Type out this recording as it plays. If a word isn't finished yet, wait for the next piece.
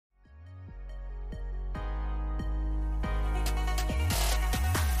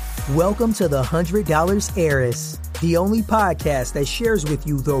Welcome to the $100 Heiress, the only podcast that shares with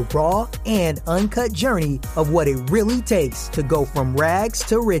you the raw and uncut journey of what it really takes to go from rags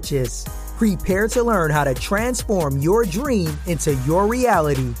to riches. Prepare to learn how to transform your dream into your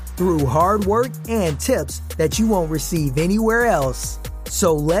reality through hard work and tips that you won't receive anywhere else.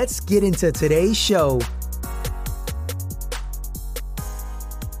 So let's get into today's show.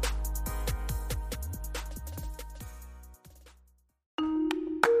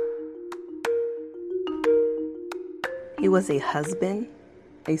 He was a husband,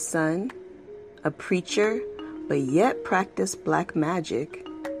 a son, a preacher, but yet practiced black magic,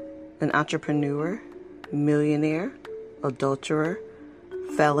 an entrepreneur, millionaire, adulterer,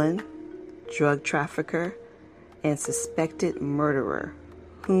 felon, drug trafficker, and suspected murderer,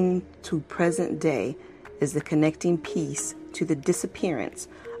 whom to present day is the connecting piece to the disappearance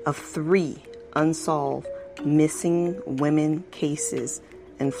of 3 unsolved missing women cases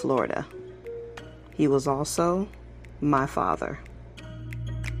in Florida. He was also my father.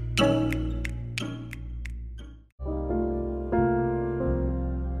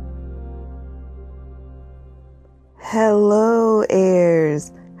 Hello,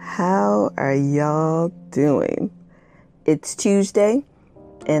 heirs. How are y'all doing? It's Tuesday,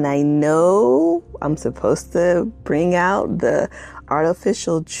 and I know I'm supposed to bring out the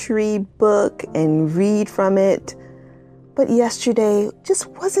Artificial Tree book and read from it, but yesterday just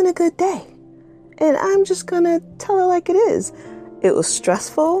wasn't a good day. And I'm just going to tell it like it is. It was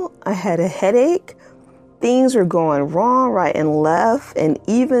stressful. I had a headache. Things were going wrong, right and left. And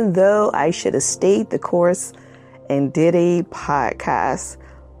even though I should have stayed the course and did a podcast,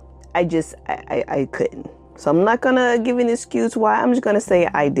 I couldn't. So I'm not going to give an excuse why. I'm just going to say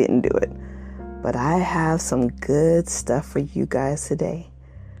I didn't do it. But I have some good stuff for you guys today.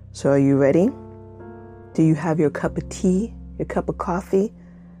 So are you ready? Do you have your cup of tea, your cup of coffee?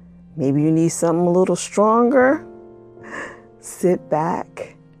 Maybe you need something a little stronger. Sit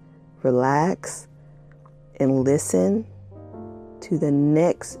back, relax, and listen to the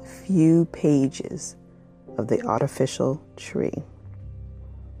next few pages of the Artificial Tree.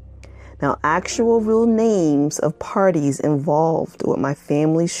 Now, actual real names of parties involved with my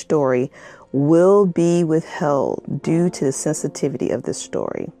family's story will be withheld due to the sensitivity of this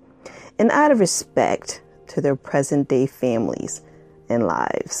story and out of respect to their present-day families and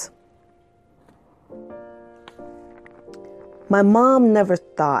lives. My mom never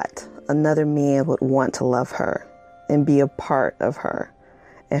thought another man would want to love her and be a part of her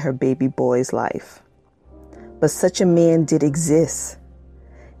and her baby boy's life. But such a man did exist.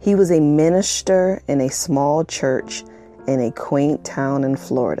 He was a minister in a small church in a quaint town in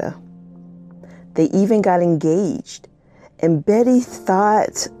Florida. They even got engaged, and Betty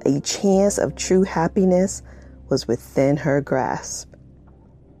thought a chance of true happiness was within her grasp.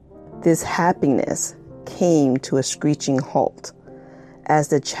 This happiness came to a screeching halt as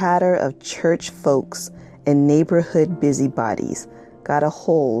the chatter of church folks and neighborhood busybodies got a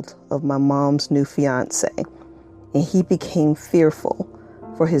hold of my mom's new fiance, and he became fearful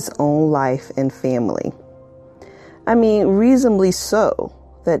for his own life and family. I mean, reasonably so,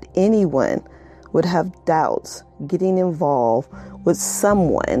 that anyone would have doubts getting involved with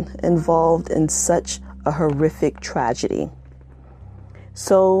someone involved in such a horrific tragedy.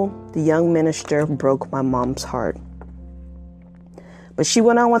 So the young minister broke my mom's heart. But she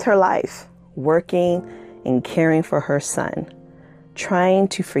went on with her life, working and caring for her son, trying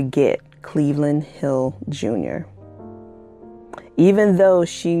to forget Cleveland Hill Jr. Even though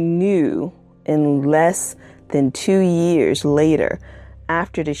she knew in less than 2 years later,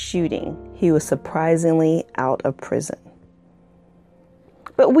 after the shooting, he was surprisingly out of prison.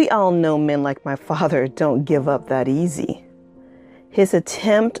 But we all know men like my father don't give up that easy. His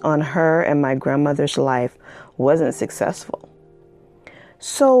attempt on her and my grandmother's life wasn't successful.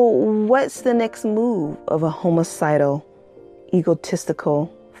 So what's the next move of a homicidal, egotistical,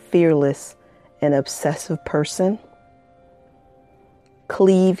 fearless, and obsessive person?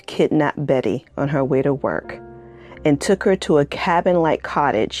 Cleve kidnapped Betty on her way to work and took her to a cabin-like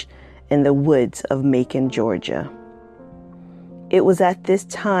cottage in the woods of Macon, Georgia. It was at this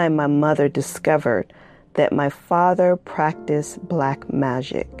time my mother discovered that my father practiced black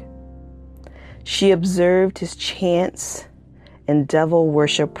magic. She observed his chants and devil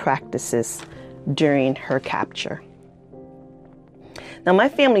worship practices during her capture. Now, my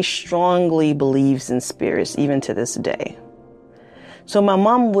family strongly believes in spirits even to this day. So my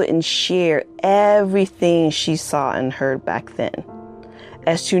mom wouldn't share everything she saw and heard back then,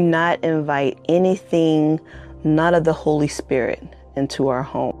 as to not invite anything not of the Holy Spirit into our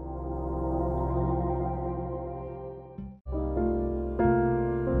home.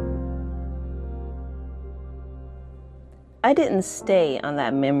 I didn't stay on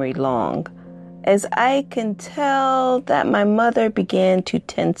that memory long, as I can tell that my mother began to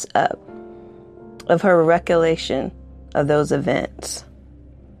tense up of her recollection of those events.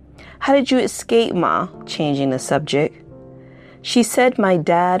 "How did you escape, Ma?" changing the subject. She said my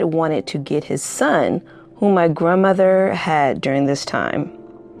dad wanted to get his son, whom my grandmother had during this time.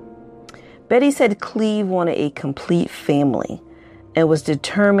 Betty said Cleve wanted a complete family and was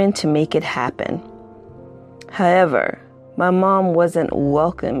determined to make it happen. However, my mom wasn't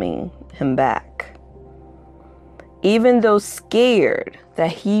welcoming him back. Even though scared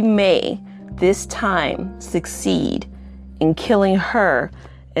that he may this time succeed in killing her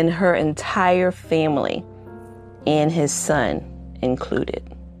and her entire family, and his son included.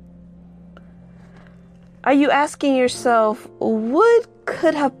 Are you asking yourself, what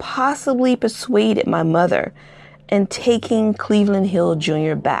could have possibly persuaded my mother in taking Cleveland Hill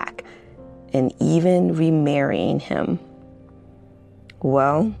Jr. back and even remarrying him?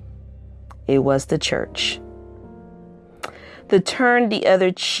 Well, it was the church. The turn the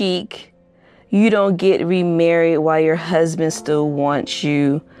other cheek, you don't get remarried while your husband still wants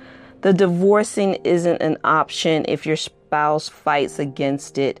you. The divorcing isn't an option if your spouse fights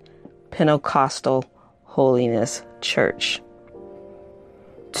against it. Pentecostal holiness church.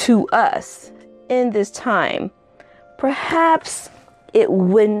 To us, in this time, perhaps it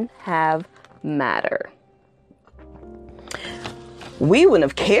wouldn't have mattered. We wouldn't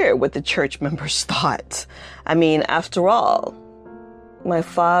have cared what the church members thought. I mean, after all, my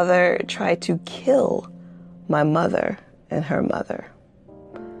father tried to kill my mother and her mother.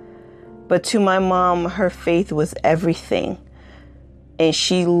 But to my mom, her faith was everything, and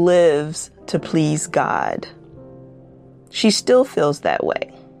she lives to please God. She still feels that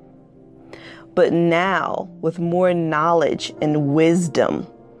way. But now, with more knowledge and wisdom,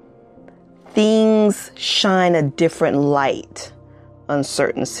 things shine a different light on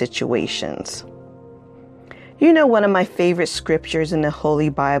certain situations. You know, one of my favorite scriptures in the Holy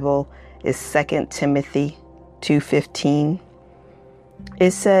Bible is 2 Timothy 2:15.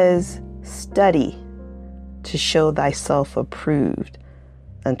 It says, "Study to show thyself approved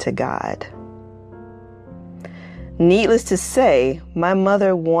unto God." Needless to say, my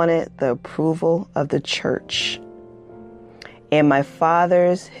mother wanted the approval of the church, and my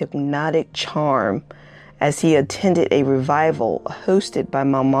father's hypnotic charm as he attended a revival hosted by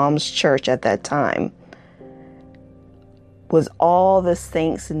my mom's church at that time was all the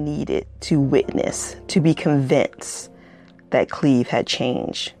saints needed to witness, to be convinced that Cleve had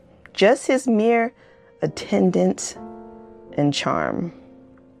changed. Just his mere attendance and charm.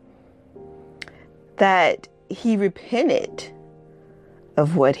 That he repented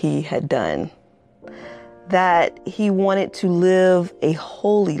of what he had done. That he wanted to live a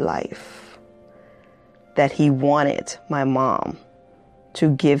holy life. That he wanted my mom to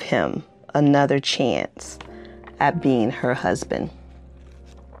give him another chance at being her husband.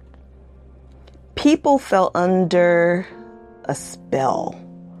 People fell under a spell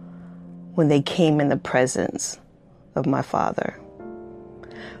when they came in the presence of my father.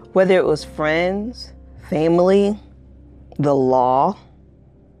 Whether it was friends, family, the law,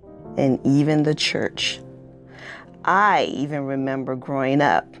 and even the church. I even remember growing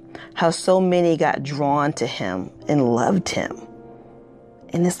up how so many got drawn to him and loved him.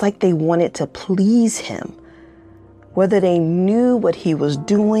 And it's like they wanted to please him, whether they knew what he was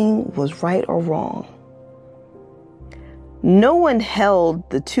doing was right or wrong. No one held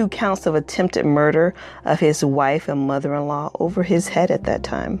the 2 counts of attempted murder of his wife and mother-in-law over his head at that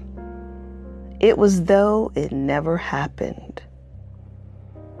time. It was though it never happened.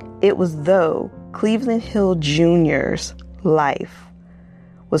 It was though Cleveland Hill Jr.'s life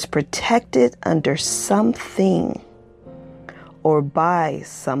was protected under something or by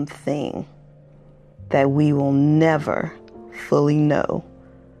something that we will never fully know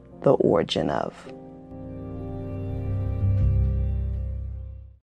the origin of.